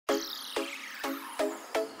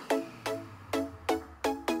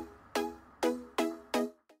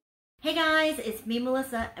Hey guys, it's me,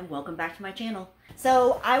 Melissa, and welcome back to my channel.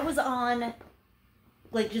 So I was on,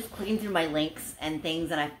 just clicking through my links and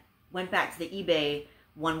things, and I went back to the eBay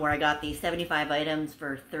one where I got these 75 items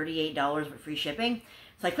for $38 with free shipping.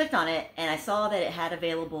 So I clicked on it, and I saw that it had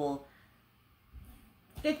available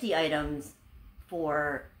 50 items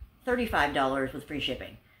for $35 with free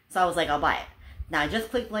shipping. So I was like, I'll buy it. Now I just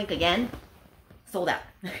clicked the link again, sold out.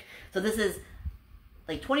 So this is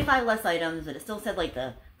like 25 less items, but it still said like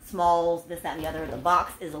the smalls, this, that, and the other. The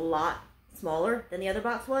box is a lot smaller than the other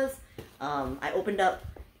box was. I opened up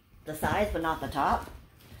the sides, but not the top.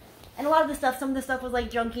 And a lot of the stuff, some of the stuff was like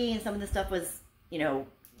junky, and some of the stuff was, you know,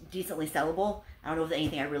 decently sellable. I don't know if there's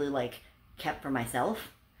anything I really like kept for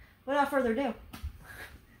myself. But without further ado,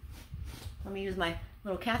 let me use my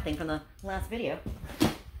little cat thing from the last video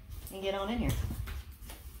and get on in here.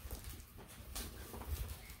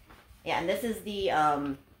 Yeah, and this is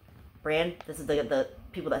the brand. This is the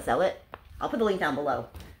people that sell it. I'll put the link down below.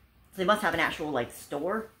 So they must have an actual like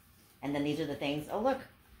store. And then these are the things. Oh look,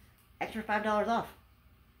 extra $5 off.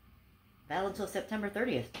 Valid until September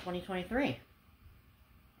 30th, 2023.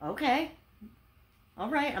 Okay. All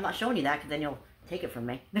right. I'm not showing you that because then you'll take it from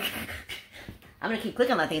me. I'm gonna keep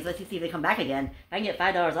clicking on that thing so let's see if they come back again. If I can get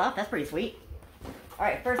 $5 off, that's pretty sweet. All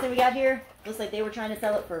right. First thing we got here. Looks like they were trying to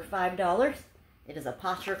sell it for $5. It is a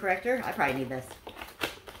posture corrector. I probably need this.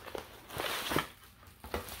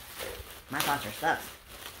 My posture sucks.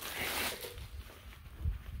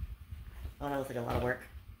 Oh, that looks like a lot of work.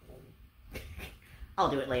 I'll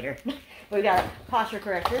do it later. We got a posture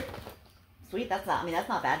corrector. Sweet, that's not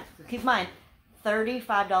bad. So keep in mind,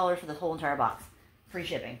 $35 for this whole entire box. Free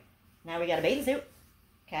shipping. Now we got a bathing suit.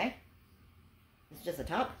 Okay. This is just a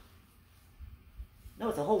top. No,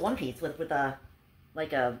 it's a whole one piece with a,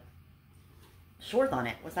 like a shorts on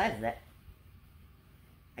it. What size is it?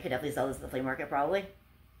 I could definitely sell this at the flea market probably.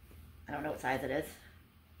 I don't know what size it is.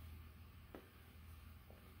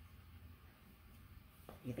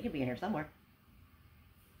 You think it'd be in here somewhere.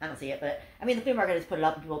 I don't see it, but I mean the flea market just put it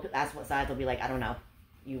up and people ask what size, they'll be like, I don't know.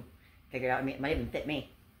 You figure it out. I mean, it might even fit me.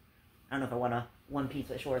 I don't know if I want a one piece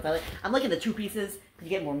with shorts. I'm liking the two pieces because you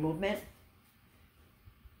get more movement.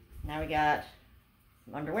 Now we got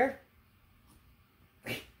some underwear.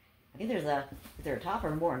 I think there's is there a top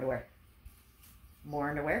or more underwear? More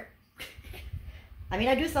underwear? I mean,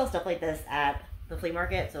 I do sell stuff like this at the flea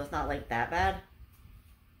market, so it's not like that bad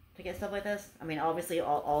to get stuff like this. I mean, obviously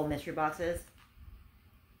all mystery boxes.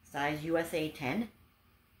 Size USA 10.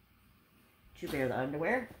 2 pairs of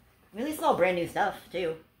underwear. I mean, at least it's all brand new stuff,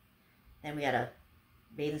 too. Then we got a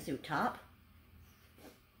bathing suit top.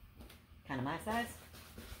 Kind of my size.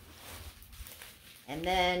 And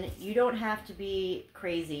then you don't have to be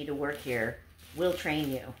crazy to work here. We'll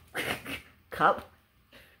train you. Cup.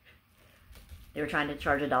 They were trying to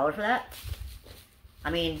charge $1 for that. I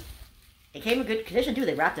mean, it came in good condition too.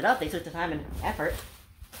 They wrapped it up. They took the time and effort.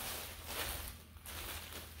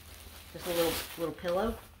 Just a little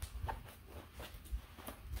pillow.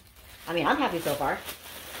 I mean, I'm happy so far.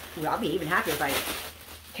 I'll be even happier if I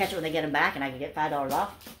catch it when they get them back and I can get $5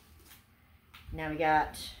 off. Now we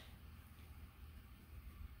got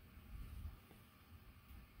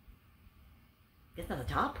this not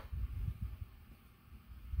the top.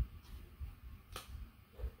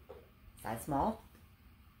 Size small.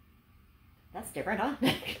 That's different, huh?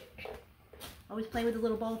 Always play with the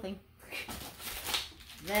little ball thing.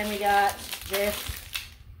 Then we got this.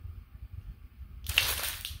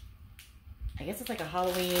 I guess it's like a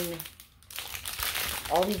Halloween.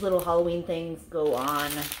 All these little Halloween things go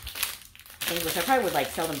on things, which I probably would like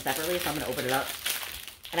sell them separately, so I'm going to open it up.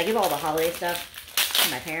 And I give all the holiday stuff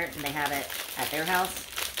to my parents, and they have it at their house.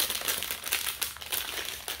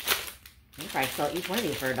 You can probably sell each one of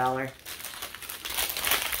these for $1.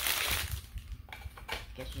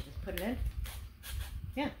 Guess you just put it in.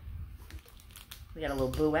 Yeah. We got a little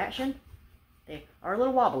boo action. They are a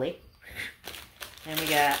little wobbly. And we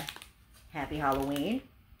got Happy Halloween.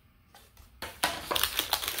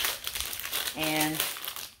 And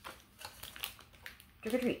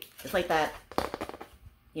trick or treat. It's like that,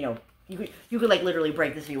 you know, you could like literally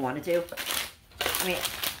break this if you wanted to. I mean,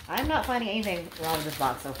 I'm not finding anything wrong with this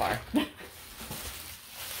box so far.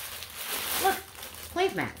 Look,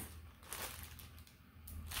 placemats.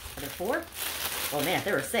 Are there 4? Oh man, if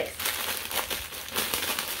there were 6.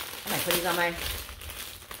 I might put these on my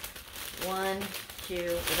 1, 2,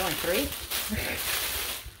 there's only 3.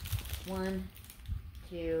 1,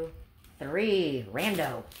 2, 3.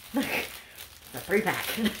 Rando. A 3-pack.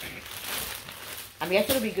 I mean, I guess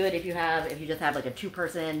it'll be good if you just have like a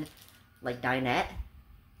 2-person like dinette,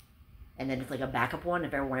 and then it's like a backup one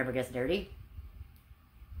if everyone ever gets dirty.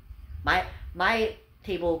 My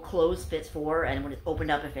table closed fits 4, and when it's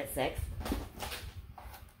opened up it fits 6.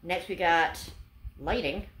 Next we got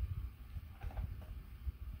lighting,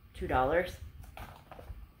 $2.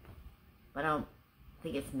 But I don't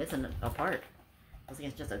think it's missing a part. I think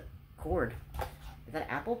it's just a cord. Is that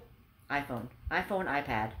Apple? iPhone,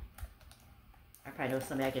 iPad. I probably know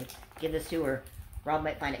somebody I can give this to, or Rob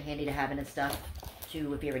might find it handy to have in his stuff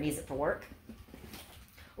too if he ever needs it for work.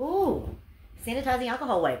 Ooh, sanitizing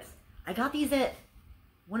alcohol wipes. I got these at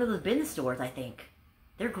one of the bin stores, I think.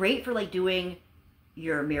 They're great for like doing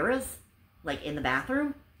your mirrors, like in the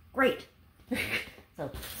bathroom. Great.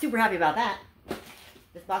 So super happy about that.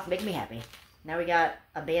 This box is making me happy. Now we got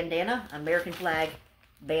a bandana, American flag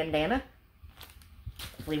bandana.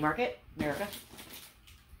 Flea market, America.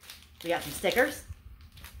 We got some stickers,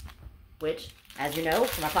 which, as you know,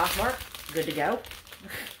 from my Poshmark, good to go.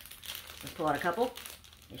 Let's pull out a couple.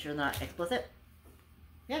 Make sure they're not explicit.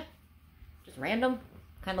 Yeah, just random,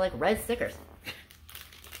 kind of like red stickers.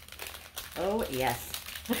 Oh, yes.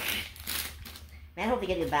 Man, I hope they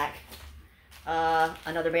get you back.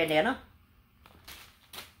 Another bandana.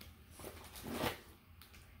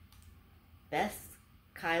 Best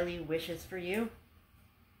Kylie wishes for you.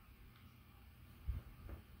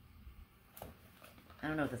 I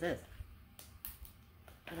don't know what this is.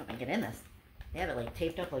 I don't know if I can get in this. They have it like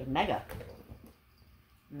taped up like mega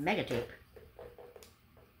tape.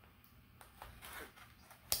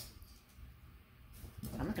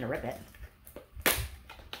 I'm not gonna rip it.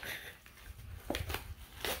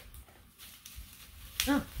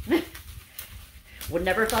 Oh. Would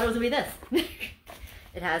never have thought it was gonna be this.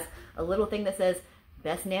 It has a little thing that says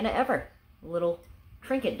best Nana ever. A little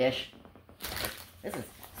trinket dish. This is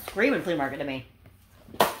screaming flea market to me.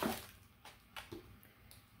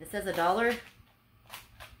 It says $1.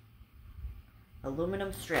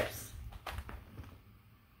 Aluminum strips.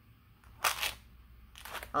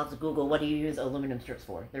 I'll have to Google what do you use aluminum strips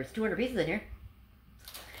for. There's 200 pieces in here.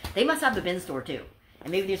 They must have the bin store too.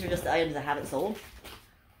 And maybe these are just the items that haven't sold.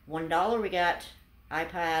 $1 we got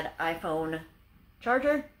iPad, iPhone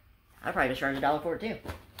charger. I probably just charge $1 for it too.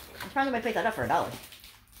 I'm probably gonna pick that up for $1.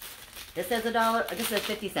 This says $1. This says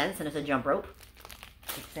 50 cents and it's a jump rope.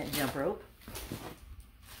 50-cent jump rope.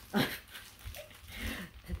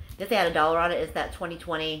 If they had $1 on it, it's that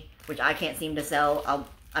 2020, which I can't seem to sell.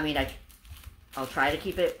 I'll try to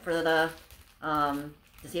keep it for the to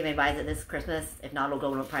see if anybody buys it this Christmas. If not, it'll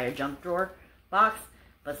go in a probably junk drawer box.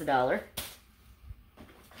 But it's $1.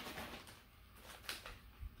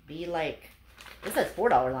 Be like, this says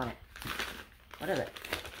 $4 on it. What is it?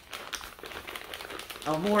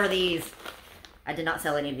 Oh, more of these. I did not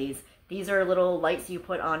sell any of these. These are little lights you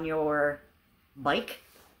put on your bike.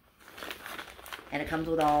 And it comes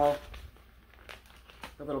with all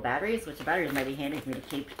the little batteries, which the batteries might be handy for me to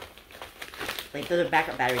keep. Like, those are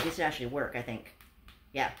backup batteries. These should actually work, I think.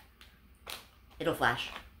 Yeah. It'll flash.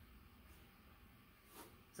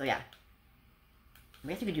 So, yeah. I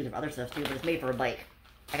guess you could use it for other stuff, too, but it's made for a bike.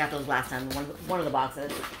 I got those last time, one of the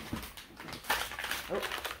boxes. Oh.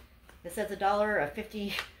 This says $1, a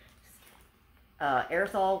 50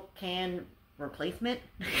 aerosol can replacement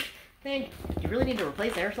thing. Do you really need to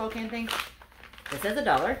replace aerosol can thing? This says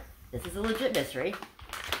 $1. This is a legit mystery.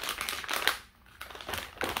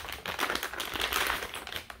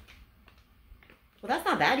 Well, that's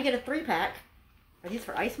not bad. You get a 3-pack. Are these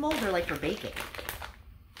for ice molds or like for baking?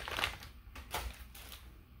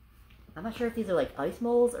 I'm not sure if these are like ice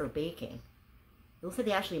molds or baking. It looks like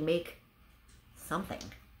they actually make something.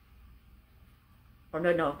 Or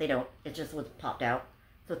no, they don't. It's just what's popped out.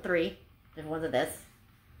 So 3 different ones of this.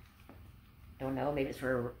 Don't know. Maybe it's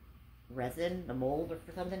for resin, a mold, or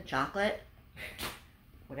for something. Chocolate.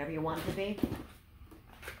 Whatever you want it to be.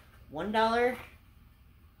 $1.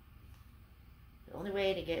 The only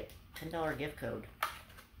way to get $10 gift code.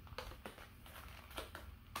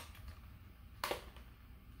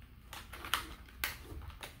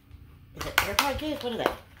 Is it AirPod case? What is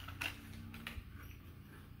it?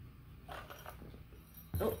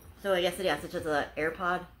 Oh, so I guess it is. It's just an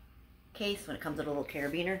AirPod case when it comes with a little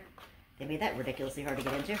carabiner. They made that ridiculously hard to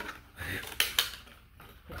get into.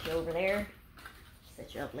 Put you over there.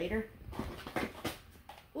 Set you up later.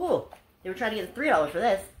 Ooh, they were trying to get $3 for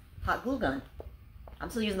this. Hot glue gun. I'm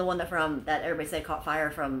still using the one that everybody said caught fire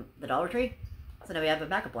from the Dollar Tree. So now we have a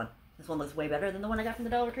backup one. This one looks way better than the one I got from the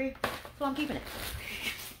Dollar Tree. So I'm keeping it.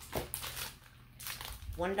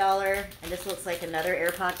 $1. And this looks like another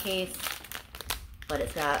AirPod case. But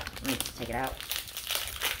it's got, let me just take it out.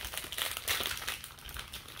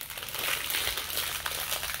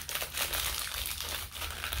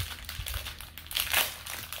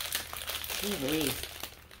 Jeez Louise.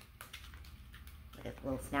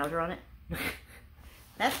 little snouter on it.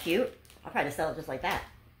 That's cute. I'll probably just sell it just like that.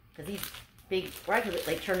 Because these big, or I could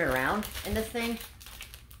like turn it around in this thing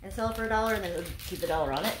and sell it for $1 and then keep the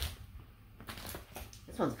 $1 on it.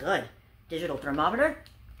 This one's good. Digital thermometer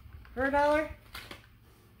for $1.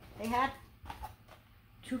 They had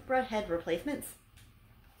toothbrush head replacements.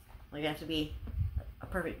 Well, you have to be a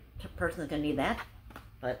perfect person that's going to need that.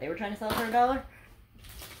 But they were trying to sell it for $1.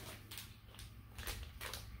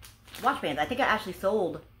 Watch bands. I think I actually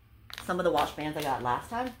sold some of the watch bands I got last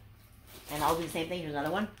time. And I'll do the same thing. Here's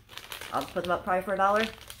another one. I'll put them up probably for $1. I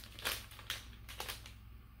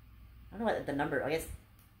don't know what the number, I guess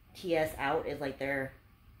TS out is like their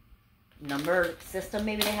number system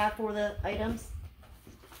maybe they have for the items.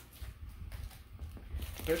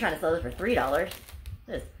 They were trying to sell this for $3.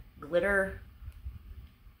 This glitter,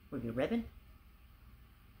 would be ribbon?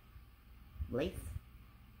 Lace?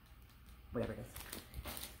 Whatever it is.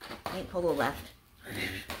 Ain't polo left.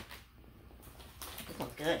 This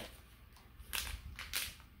one's good.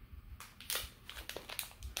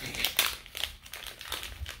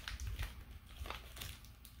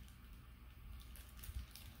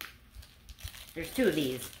 There's 2 of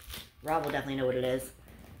these. Rob will definitely know what it is.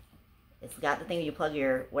 It's got the thing you plug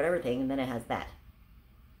your whatever thing, and then it has that.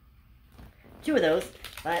 2 of those,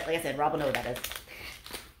 but like I said, Rob will know what that is.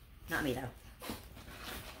 Not me, though.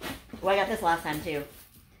 Well, I got this last time, too.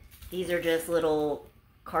 These are just little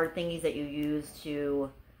card thingies that you use to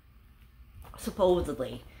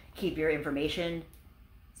supposedly keep your information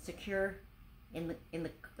secure in the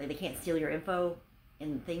like they can't steal your info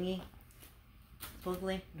in the thingy,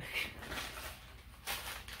 supposedly.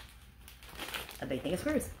 A big thing of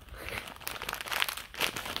screws.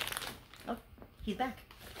 Oh, he's back.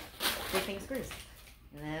 Big thing of screws.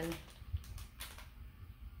 And then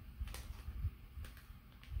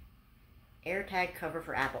AirTag cover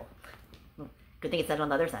for Apple. Good thing it said on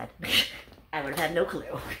the other side. I would have had no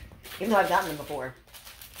clue. Even though I've gotten them before.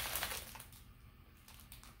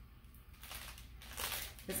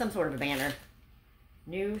 This is some sort of a banner.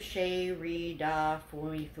 New Shea Ri Da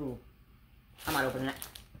Fui Fu. I'm not opening it.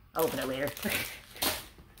 I'll open it later.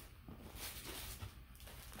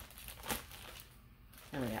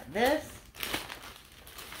 And we got this.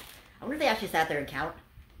 I wonder if they actually sat there and counted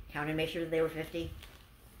and made sure that they were 50.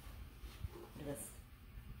 Look at this.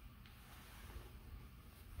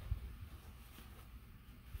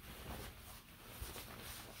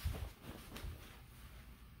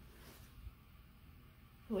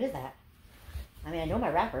 Who is that? I mean, I know my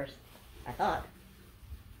rappers. I thought.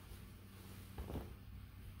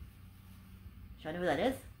 Should I know who that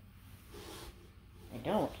is? I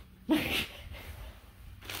don't. Look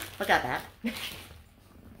at that.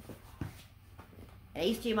 An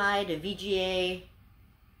HDMI to VGA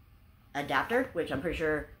adapter, which I'm pretty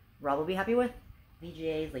sure Rob will be happy with.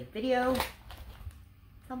 VGA is like video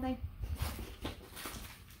something.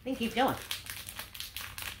 Thing keeps going.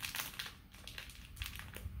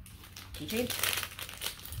 Keychain.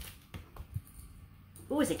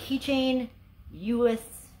 Ooh, it's a keychain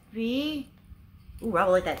USB. Ooh, Rob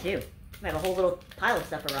will like that too. We have a whole little pile of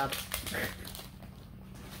stuff for Rob.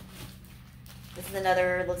 This is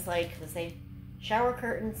another, looks like the same shower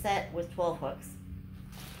curtain set with 12 hooks.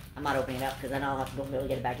 I'm not opening it up because then I'll have to go be able to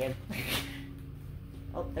get it back in.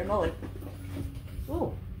 Oh, they're mowing.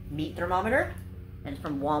 Ooh, meat thermometer. And it's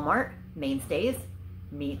from Walmart. Mainstays.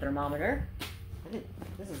 Meat thermometer.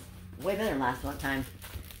 This is way better than last one time.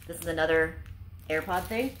 This is another AirPod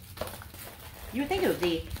thing. You would think it would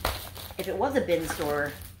be, if it was a bin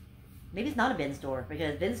store, maybe it's not a bin store,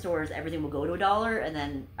 because bin stores, everything will go to $1, and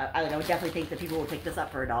then, I would definitely think that people will pick this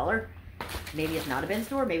up for $1. Maybe it's not a bin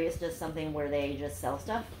store, maybe it's just something where they just sell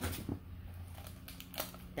stuff.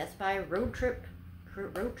 Best Buy Road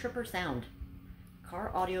Tripper Sound.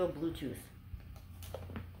 Car audio Bluetooth.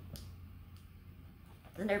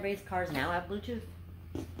 Doesn't everybody's cars now have Bluetooth?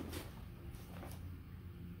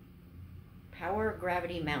 Power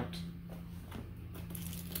gravity mount.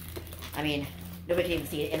 I mean, nobody can even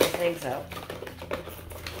see it in this thing, so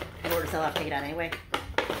in order to sell, I have to take it out anyway.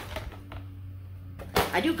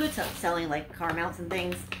 I do good stuff selling like car mounts and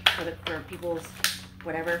things for people's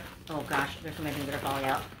whatever. Oh gosh, there's so many things that are falling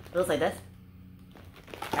out. It looks like this.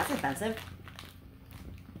 That's expensive.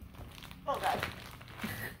 Oh god.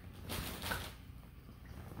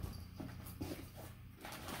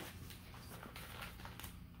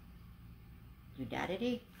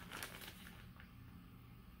 Udadity.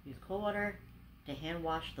 Use cold water to hand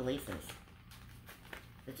wash the laces.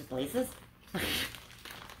 Is it just laces?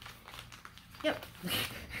 Yep.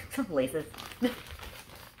 Some laces.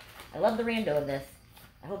 I love the rando of this.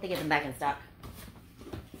 I hope they get them back in stock.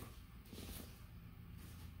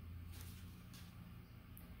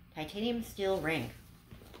 Titanium steel ring.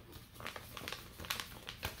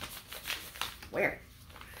 Where?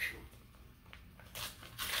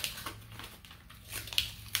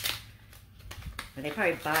 Or they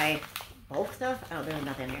probably buy bulk stuff? Oh, there's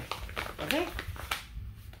nothing here. Okay.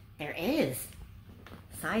 There is.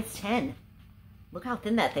 Size 10. Look how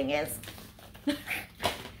thin that thing is.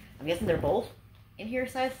 I'm guessing they're both in here,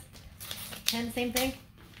 size 10, same thing.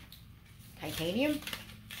 Titanium.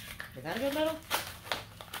 Is that a good metal?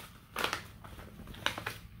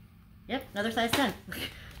 Yep, another size 10.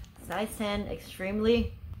 Size 10,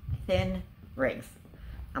 extremely thin rings.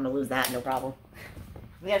 I'm gonna lose that, no problem.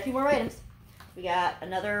 We got a few more items. We got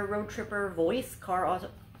another Road Tripper voice car auto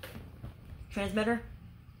transmitter.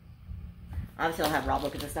 Obviously, I'll have Rob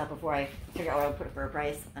look at this stuff before I figure out what I'll put it for a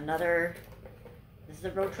price. Another, this is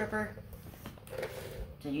a Road Tripper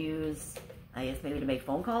to use, I guess maybe to make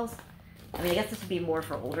phone calls. I mean, I guess this would be more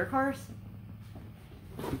for older cars.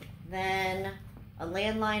 Then a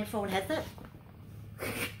landline phone headset.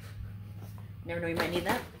 Never know you might need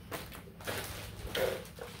that.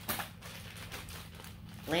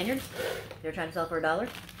 Lanyards. They're trying to sell for $1.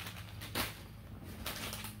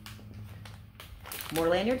 More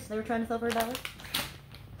lanyards they were trying to sell for $1.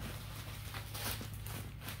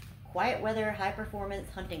 Quiet weather, high performance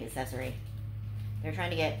hunting accessory. They're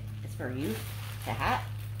trying to get, it's for youth, it's a hat.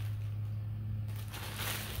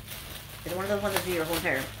 Is it one of those ones that do your whole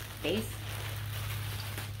entire face?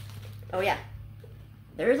 Oh yeah.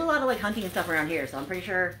 There is a lot of like hunting and stuff around here, so I'm pretty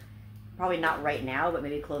sure, probably not right now, but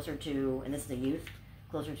maybe closer to, and this is a youth,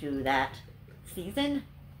 closer to that season,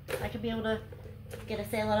 I could be able to get a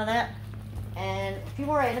sale out of that. And a few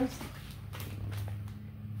more items.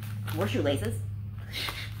 More shoelaces.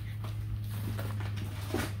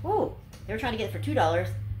 Ooh, they were trying to get it for $2.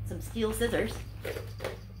 Some steel scissors.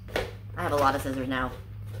 I have a lot of scissors now.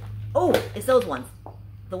 Oh, it's those ones.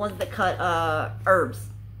 The ones that cut herbs.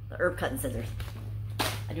 The herb cutting scissors.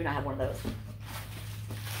 I do not have one of those.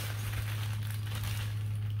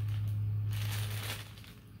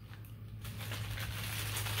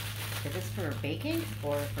 Is this for baking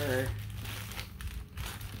or for...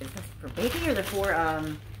 Is this for baking or they're for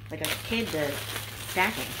like a kid to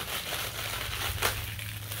stacking?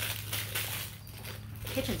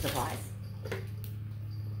 Kitchen supplies.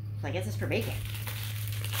 So I guess it's for baking.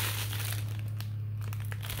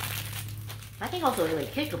 I think also really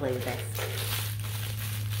kid could play with this.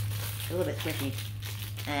 A little bit squishy.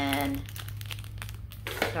 And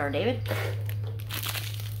Star David.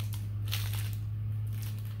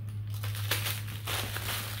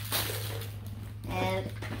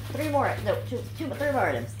 And three more, no, three more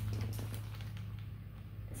items.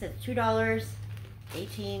 It says $2,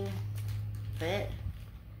 18-bit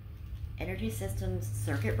Energy Systems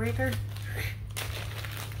circuit breaker.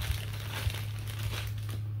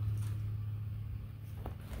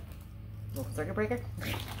 Little circuit breaker.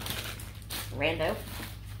 Rando.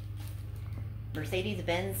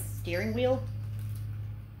 Mercedes-Benz steering wheel.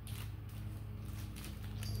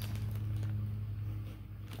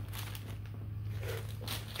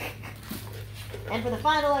 And for the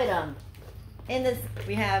final item, in this,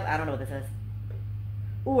 we have, I don't know what this is.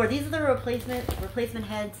 Ooh, are these the replacement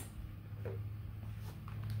heads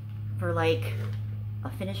for like a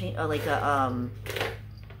finishing, or like a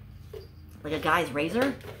guy's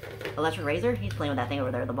razor? Electric razor? He's playing with that thing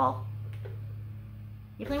over there, the ball.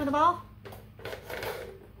 You playing with the ball?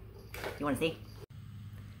 You want to see?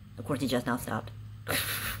 Of course, he just now stopped.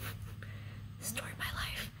 Story of my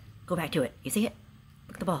life. Go back to it. You see it?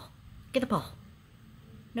 Look at the ball. Get the ball.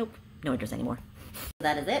 Nope. No interest anymore.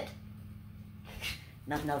 That is it.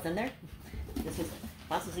 Nothing else in there. This was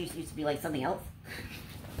possibly used to be like something else.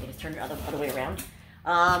 They just turned it other way around.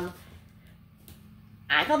 I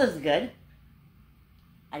thought this was good.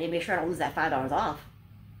 I need to make sure I don't lose that $5 off.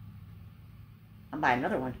 I'm buying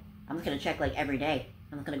another one. I'm just going to check like every day.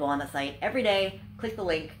 I'm just going to go on the site every day, click the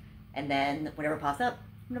link, and then whatever pops up,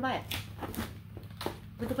 I'm going to buy it.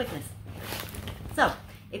 With the quickness. So,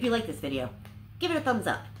 if you like this video, give it a thumbs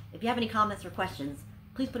up. If you have any comments or questions,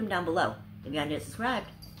 please put them down below. If you haven't yet subscribed,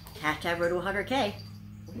 hashtag road to 100K.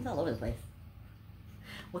 He's all over the place.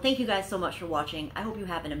 Well, thank you guys so much for watching. I hope you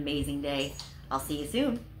have an amazing day. I'll see you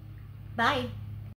soon. Bye.